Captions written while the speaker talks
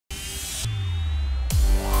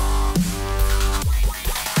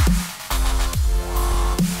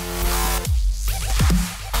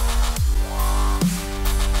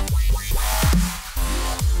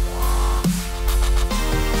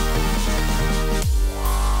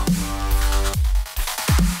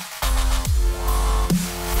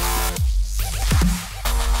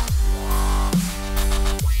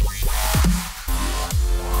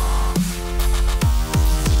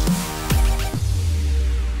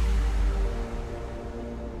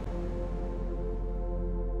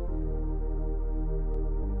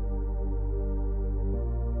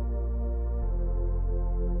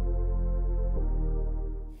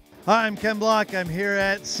Hi, I'm Ken Block. I'm here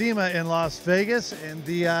at Sema in Las Vegas in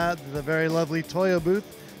the very lovely Toyo booth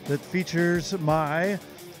that features my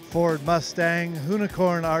Ford Mustang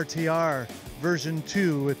Unicorn RTR version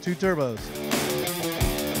 2 with 2 turbos.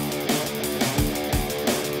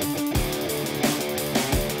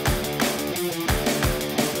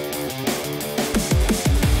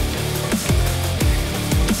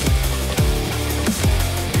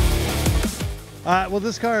 Well,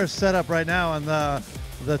 this car is set up right now on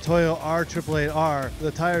the Toyo R888R.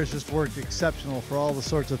 The tires just worked exceptional for all the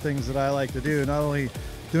sorts of things that I like to do. Not only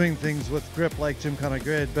doing things with grip like Gymkhana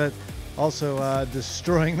Grid, but also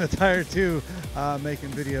destroying the tire too, making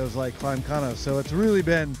videos like Climbkhana. So it's really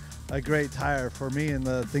been a great tire for me and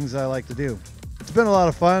the things that I like to do. It's been a lot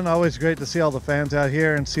of fun. Always great to see all the fans out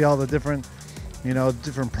here and see all the different,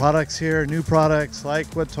 different products here, new products like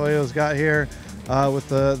what Toyo's got here. With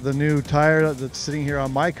the new tire that's sitting here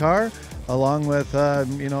on my car, along with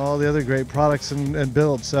all the other great products and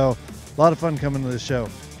builds. So a lot of fun coming to this show.